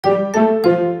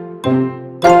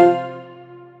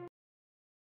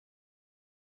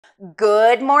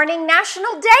Good morning,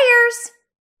 National Dayers!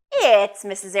 It's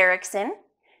Mrs. Erickson.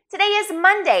 Today is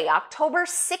Monday, October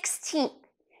 16th.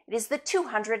 It is the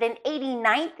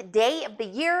 289th day of the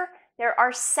year. There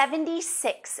are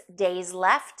 76 days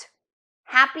left.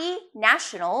 Happy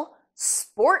National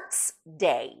Sports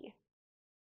Day.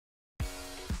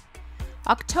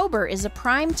 October is a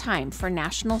prime time for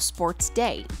National Sports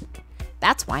Day.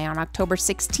 That's why on October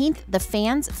 16th, the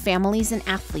fans, families, and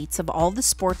athletes of all the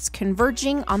sports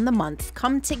converging on the month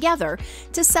come together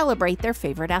to celebrate their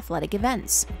favorite athletic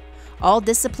events. All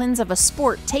disciplines of a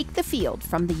sport take the field,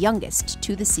 from the youngest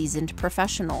to the seasoned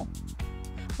professional.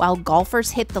 While golfers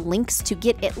hit the links to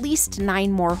get at least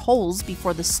 9 more holes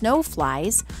before the snow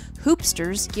flies,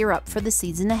 hoopsters gear up for the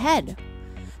season ahead.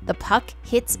 The puck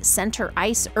hits center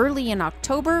ice early in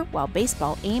October, while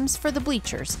baseball aims for the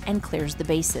bleachers and clears the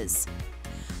bases.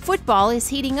 Football is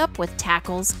heating up with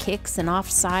tackles, kicks, and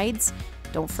offsides.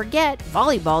 Don't forget,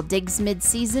 volleyball digs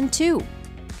mid-season too.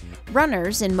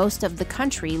 Runners in most of the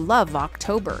country love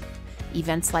October.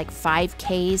 Events like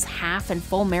 5Ks, half and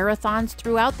full marathons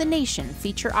throughout the nation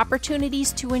feature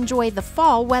opportunities to enjoy the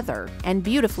fall weather and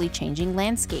beautifully changing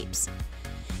landscapes.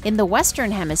 In the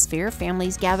Western Hemisphere,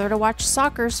 families gather to watch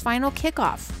soccer's final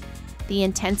kickoff. The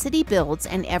intensity builds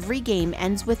and every game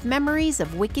ends with memories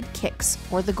of wicked kicks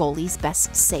or the goalie's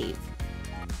best save.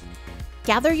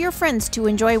 Gather your friends to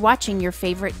enjoy watching your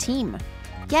favorite team.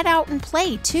 Get out and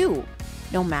play too.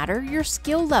 No matter your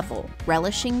skill level,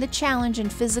 relishing the challenge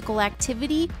and physical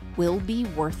activity will be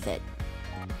worth it.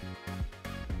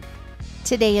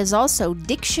 Today is also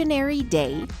Dictionary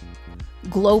Day,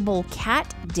 Global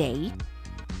Cat Day,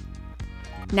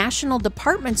 National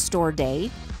Department Store Day,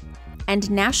 and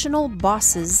National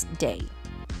Bosses Day.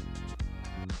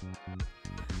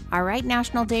 All right,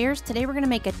 National Dayers, today we're going to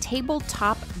make a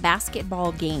tabletop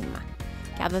basketball game.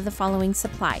 Gather the following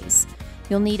supplies.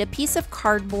 You'll need a piece of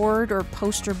cardboard or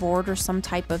poster board or some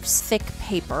type of thick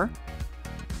paper,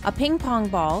 a ping pong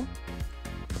ball,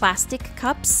 plastic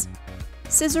cups,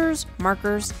 scissors,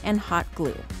 markers, and hot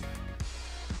glue.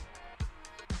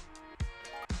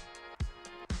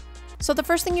 So the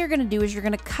first thing you're going to do is you're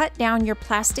going to cut down your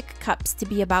plastic cups to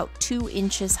be about 2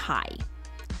 inches high.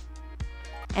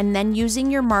 And then using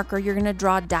your marker, you're going to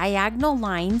draw diagonal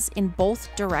lines in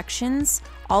both directions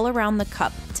all around the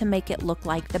cup to make it look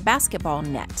like the basketball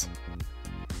net.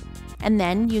 And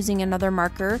then using another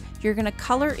marker, you're going to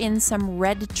color in some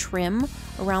red trim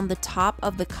around the top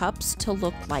of the cups to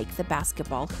look like the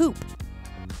basketball hoop.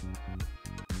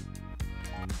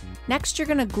 Next, you're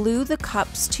going to glue the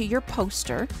cups to your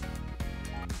poster.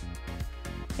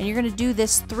 And you're going to do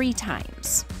this 3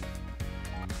 times.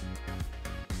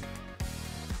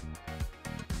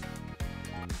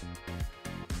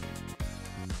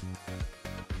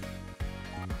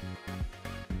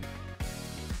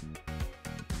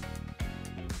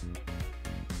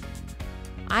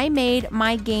 I made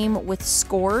my game with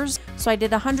scores, so I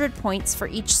did 100 points for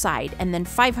each side and then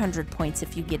 500 points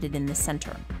if you get it in the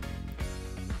center.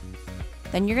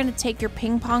 Then you're going to take your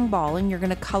ping pong ball and you're going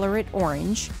to color it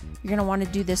orange. You're going to want to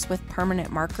do this with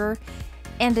permanent marker,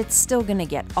 and it's still going to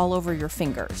get all over your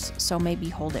fingers, so maybe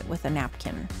hold it with a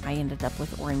napkin. I ended up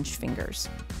with orange fingers.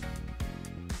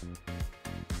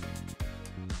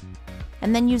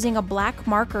 And then using a black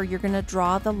marker, you're going to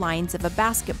draw the lines of a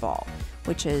basketball,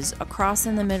 which is across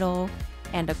in the middle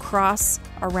and across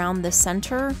around the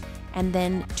center, and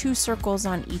then 2 circles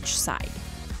on each side.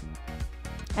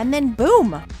 And then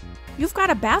boom! You've got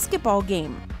a basketball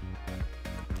game.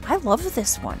 I love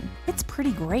this one. It's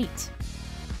pretty great.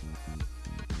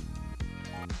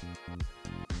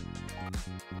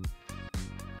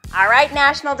 All right,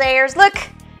 National Dayers, look!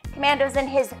 Commando's in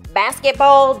his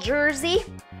basketball jersey.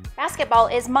 Basketball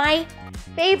is my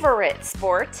favorite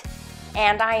sport,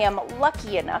 and I am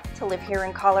lucky enough to live here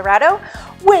in Colorado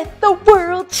with the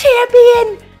world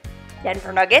champion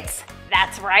Denver Nuggets.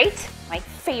 That's right, my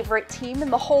favorite team in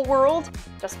the whole world.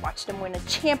 Just watched them win a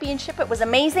championship. It was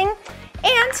amazing.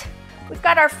 And we've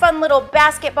got our fun little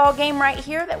basketball game right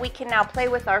here that we can now play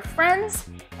with our friends,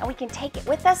 and we can take it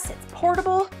with us. It's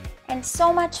portable and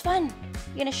so much fun.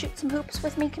 You gonna shoot some hoops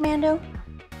with me, Commando?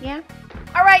 Yeah?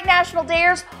 All right, National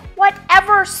Dayers,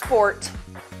 whatever sport.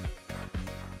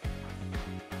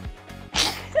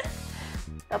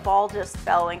 The ball just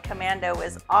fell and Commando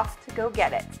is off to go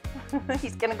get it.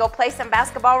 He's gonna go play some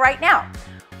basketball right now.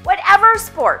 Whatever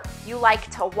sport you like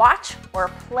to watch or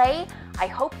play, I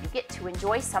hope you get to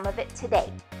enjoy some of it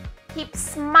today. Keep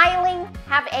smiling,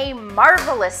 have a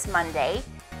marvelous Monday,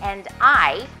 and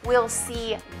I will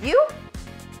see you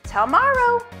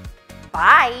tomorrow.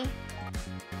 Bye.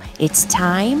 It's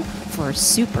time for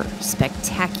super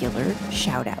spectacular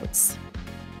shout-outs.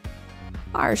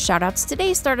 Our shout-outs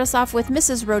today start us off with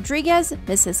Mrs. Rodriguez,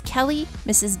 Mrs. Kelly,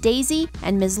 Mrs. Daisy,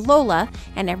 and Ms. Lola,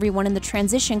 and everyone in the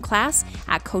transition class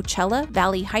at Coachella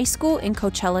Valley High School in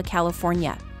Coachella,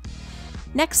 California.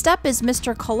 Next up is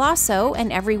Mr. Colosso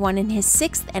and everyone in his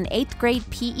 6th and 8th grade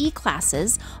PE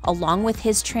classes, along with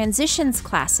his transitions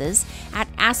classes at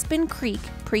Aspen Creek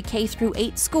Pre-K through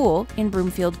 8 School in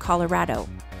Broomfield, Colorado.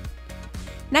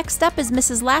 Next up is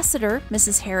Mrs. Lassiter,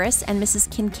 Mrs. Harris, and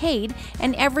Mrs. Kincaid,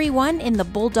 and everyone in the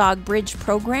Bulldog Bridge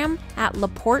program at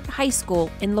LaPorte High School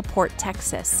in LaPorte,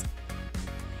 Texas.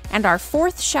 And our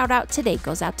 4th shout out today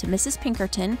goes out to Mrs.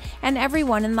 Pinkerton and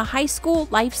everyone in the high school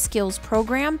life skills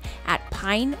program at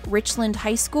Pine Richland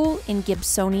High School in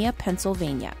Gibsonia,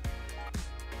 Pennsylvania.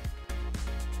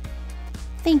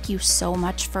 Thank you so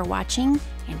much for watching,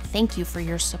 and thank you for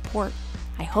your support.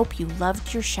 I hope you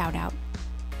loved your shout out.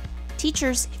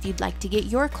 Teachers, if you'd like to get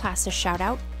your class a shout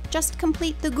out, just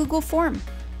complete the Google form.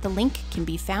 The link can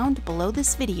be found below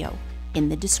this video in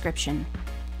the description.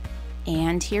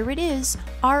 And here it is,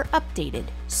 our updated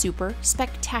super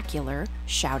spectacular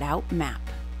shout out map.